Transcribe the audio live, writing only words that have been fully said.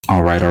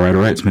All right.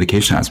 It's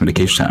medication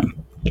time.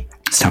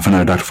 It's time for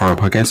another Dr.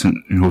 Fargo podcast,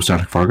 and your host,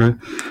 Dr. Fargo.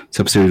 This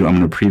episode, I'm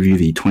going to preview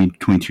the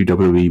 2022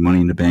 WWE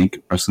Money in the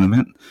Bank wrestling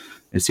event.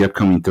 It's the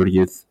upcoming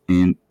 13th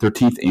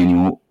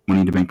annual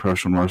Money in the Bank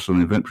professional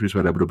wrestling event produced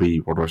by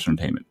WWE World Wrestling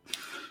Entertainment.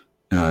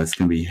 It's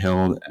going to be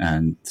held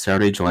on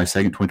Saturday, July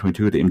 2nd,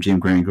 2022 at the MGM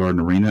Grand Garden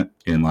Arena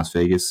in Las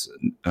Vegas,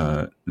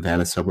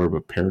 Nevada suburb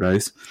of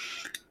Paradise.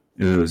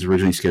 It was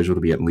originally scheduled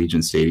to be at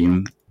Legion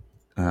Stadium.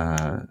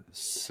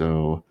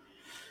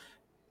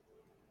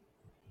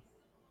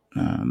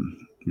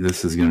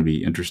 This is going to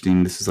be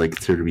interesting. This is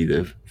considered to be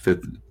the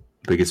fifth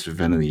biggest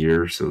event of the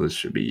year, so this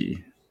should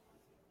be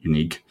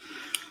unique.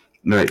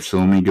 All right, so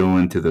let me go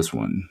into this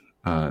one.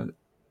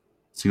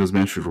 Singles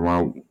match for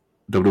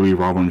WWE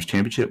Raw Women's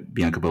Championship,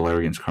 Bianca Belair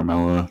against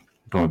Carmella.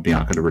 Don't want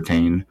Bianca to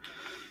retain.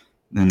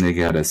 Then they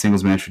got a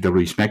singles match for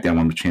WWE SmackDown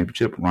Women's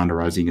Championship, Ronda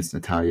Rousey against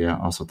Natalya.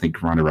 Also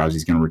think Ronda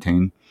Rousey's going to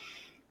retain.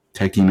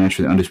 Tag team match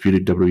for the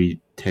undisputed WWE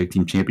Tag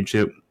Team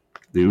Championship.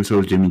 The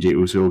Usos, Jimmy J.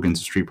 Uso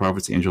against the Street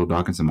Profits, Angelo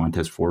Dawkins and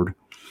Montez Ford.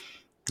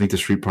 I think the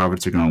Street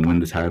Profits are going to win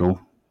the title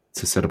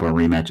to set up a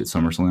rematch at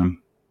SummerSlam,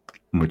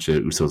 which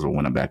Usos will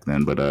win it back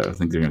then, but I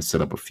think they're going to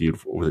set up a feud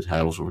over the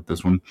titles with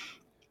this one.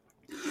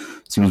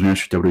 Singles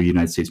match for WWE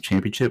United States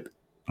Championship.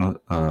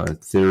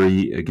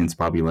 Theory against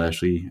Bobby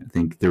Lashley. I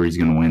think Theory's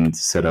going to win to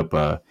set up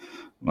I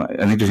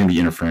think there's going to be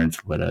interference,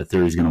 but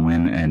Theory's going to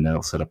win, and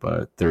that'll set up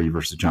a Theory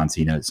versus John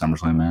Cena at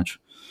SummerSlam match.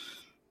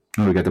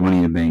 We got the Money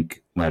in the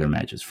Bank ladder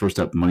matches. First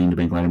up, Money in the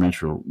Bank ladder match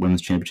for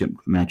Women's Championship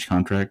match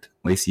contract.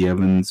 Lacey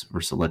Evans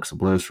versus Alexa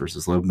Bliss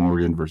versus Liv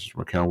Morgan versus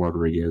Raquel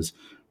Rodriguez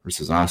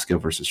versus Asuka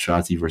versus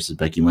Shotzi versus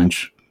Becky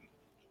Lynch.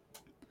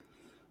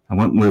 I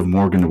want Liv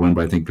Morgan to win,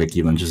 but I think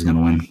Becky Lynch is going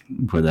to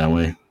win. Put it that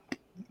way.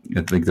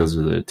 I think those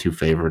are the two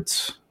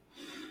favorites.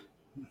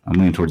 I'm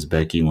leaning towards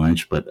Becky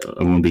Lynch, but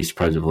I wouldn't be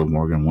surprised if Liv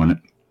Morgan won it.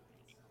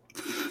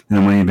 Then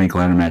the Money in the Bank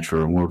ladder match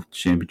for a World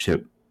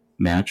Championship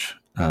match.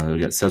 We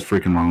got Seth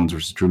freaking Rollins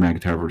versus Drew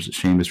McIntyre versus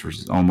Sheamus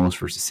versus Omos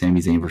versus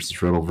Sami Zayn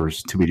versus Riddle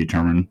versus to be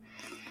determined,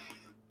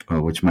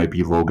 which might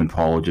be Logan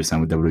Paul just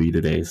signed with WWE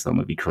today, so that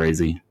might be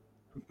crazy.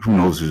 Who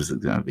knows who's it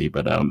going to be,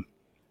 but I'm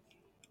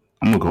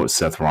going to go with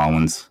Seth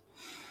Rollins.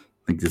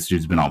 I think this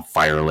dude's been on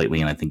fire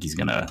lately, and I think he's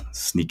going to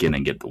sneak in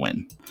and get the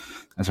win.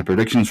 That's our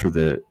predictions for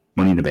the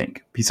Money in the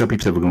Bank. Peace out,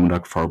 peeps. Have a good one,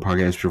 Dr. Fargo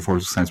podcast. Your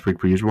force science break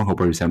per usual. Hope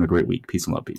everybody's having a great week. Peace and love, peeps.